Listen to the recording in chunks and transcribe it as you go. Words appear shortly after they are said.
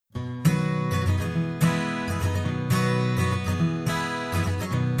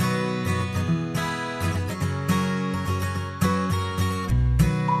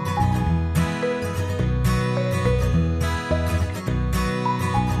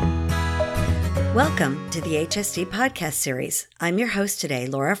Welcome to the HSD podcast series. I'm your host today,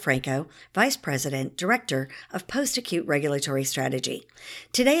 Laura Franco, Vice President, Director of Post-Acute Regulatory Strategy.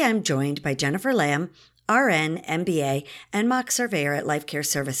 Today I'm joined by Jennifer Lamb, RN, MBA, and mock surveyor at Life Care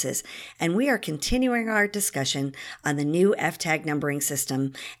Services, and we are continuing our discussion on the new F-tag numbering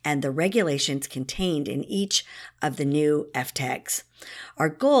system and the regulations contained in each of the new F-tags. Our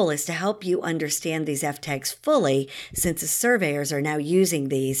goal is to help you understand these F-tags fully, since the surveyors are now using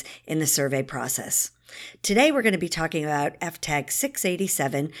these in the survey process. Today we're going to be talking about F-tag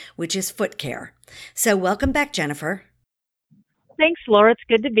 687, which is foot care. So welcome back, Jennifer. Thanks, Laura. It's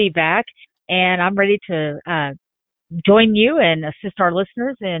good to be back. And I'm ready to join you and assist our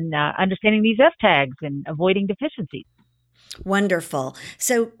listeners in understanding these F-tags and avoiding deficiencies. Wonderful.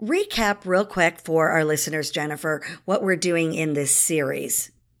 So recap real quick for our listeners, Jennifer, what we're doing in this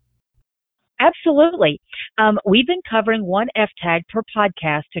series. Absolutely. We've been covering one F-tag per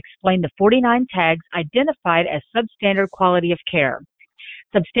podcast to explain the 49 tags identified as substandard quality of care.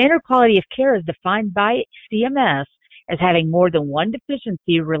 Substandard quality of care is defined by CMS as having more than one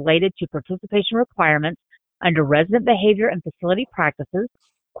deficiency related to participation requirements under resident behavior and facility practices,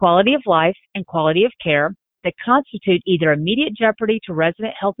 quality of life, and quality of care that constitute either immediate jeopardy to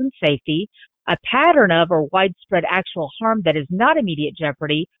resident health and safety, a pattern of or widespread actual harm that is not immediate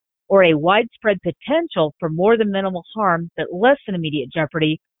jeopardy, or a widespread potential for more than minimal harm but less than immediate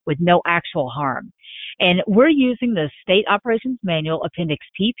jeopardy with no actual harm. And we're using the State Operations Manual Appendix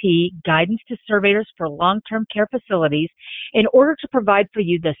PP, Guidance to Surveyors for Long-Term Care Facilities, in order to provide for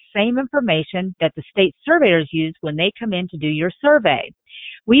you the same information that the state surveyors use when they come in to do your survey.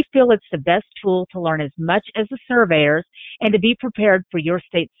 We feel it's the best tool to learn as much as the surveyors and to be prepared for your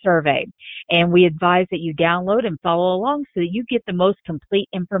state survey. And we advise that you download and follow along so that you get the most complete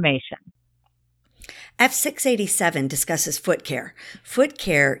information. F687 discusses foot care. Foot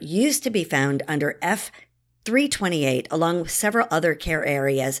care used to be found under F328, along with several other care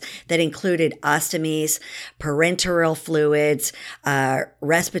areas that included ostomies, parenteral fluids,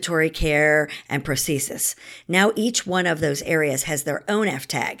 respiratory care, and prosthesis. Now each one of those areas has their own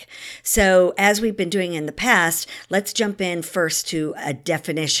F-tag. So as we've been doing in the past, let's jump in first to a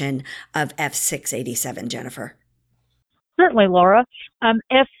definition of F687, Jennifer. Certainly, Laura.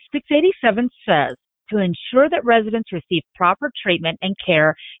 F687 says, to ensure that residents receive proper treatment and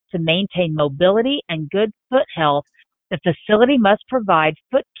care to maintain mobility and good foot health, the facility must provide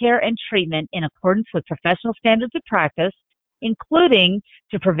foot care and treatment in accordance with professional standards of practice, including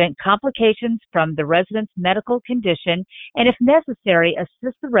to prevent complications from the resident's medical condition, and if necessary,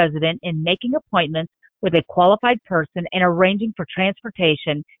 assist the resident in making appointments with a qualified person and arranging for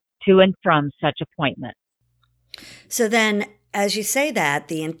transportation to and from such appointment. So then, as you say that,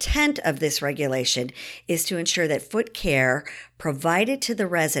 the intent of this regulation is to ensure that foot care provided to the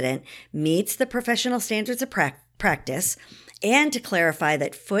resident meets the professional standards of practice, and to clarify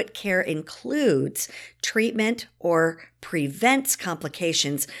that foot care includes treatment or prevents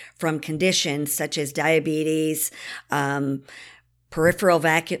complications from conditions such as diabetes, peripheral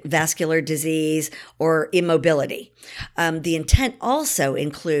vascular disease, or immobility. The intent also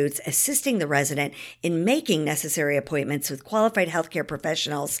includes assisting the resident in making necessary appointments with qualified healthcare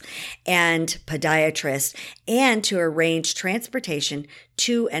professionals and podiatrists, and to arrange transportation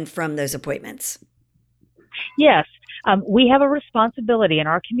to and from those appointments. Yes, we have a responsibility in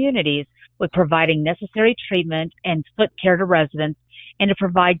our communities with providing necessary treatment and foot care to residents and to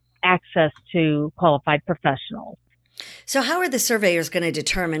provide access to qualified professionals. So how are the surveyors going to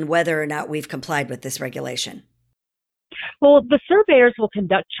determine whether or not we've complied with this regulation? Well, the surveyors will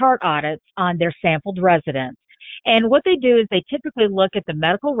conduct chart audits on their sampled residents. And what they do is they typically look at the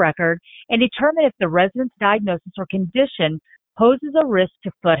medical record and determine if the resident's diagnosis or condition poses a risk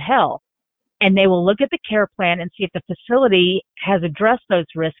to foot health. And they will look at the care plan and see if the facility has addressed those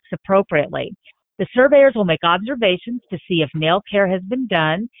risks appropriately. The surveyors will make observations to see if nail care has been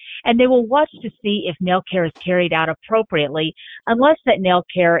done, and they will watch to see if nail care is carried out appropriately, unless that nail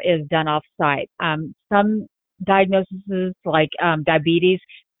care is done off-site. Some diagnoses, like diabetes,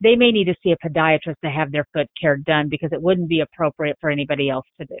 they may need to see a podiatrist to have their foot care done because it wouldn't be appropriate for anybody else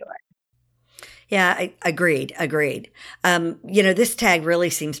to do it. Yeah, agreed. This tag really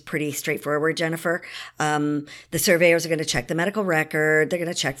seems pretty straightforward, Jennifer. The surveyors are going to check the medical record. They're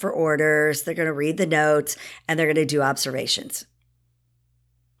going to check for orders. They're going to read the notes, and they're going to do observations.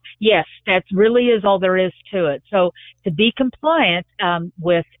 Yes, that really is all there is to it. So to be compliant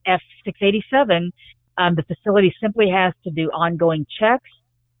with F687, the facility simply has to do ongoing checks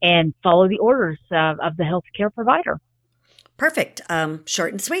and follow the orders of the healthcare provider. Perfect.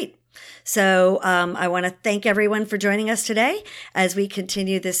 Short and sweet. So I want to thank everyone for joining us today as we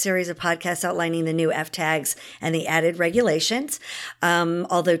continue this series of podcasts outlining the new F-tags and the added regulations.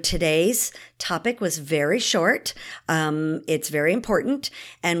 Although today's topic was very short, it's very important,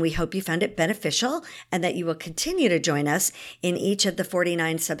 and we hope you found it beneficial and that you will continue to join us in each of the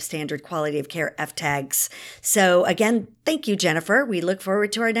 49 substandard quality of care F-tags. So again, thank you, Jennifer. We look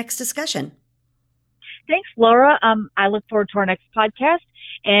forward to our next discussion. Thanks, Laura. I look forward to our next podcast.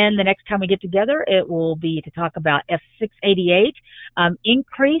 And the next time we get together, it will be to talk about F688,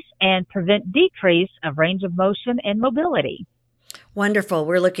 increase and prevent decrease of range of motion and mobility. Wonderful.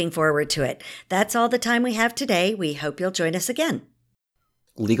 We're looking forward to it. That's all the time we have today. We hope you'll join us again.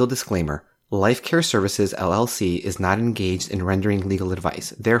 Legal disclaimer. Life Care Services, LLC is not engaged in rendering legal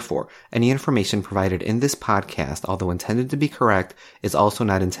advice. Therefore, any information provided in this podcast, although intended to be correct, is also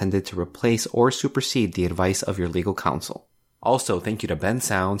not intended to replace or supersede the advice of your legal counsel. Also, thank you to Ben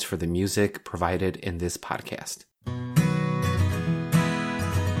Sounds for the music provided in this podcast.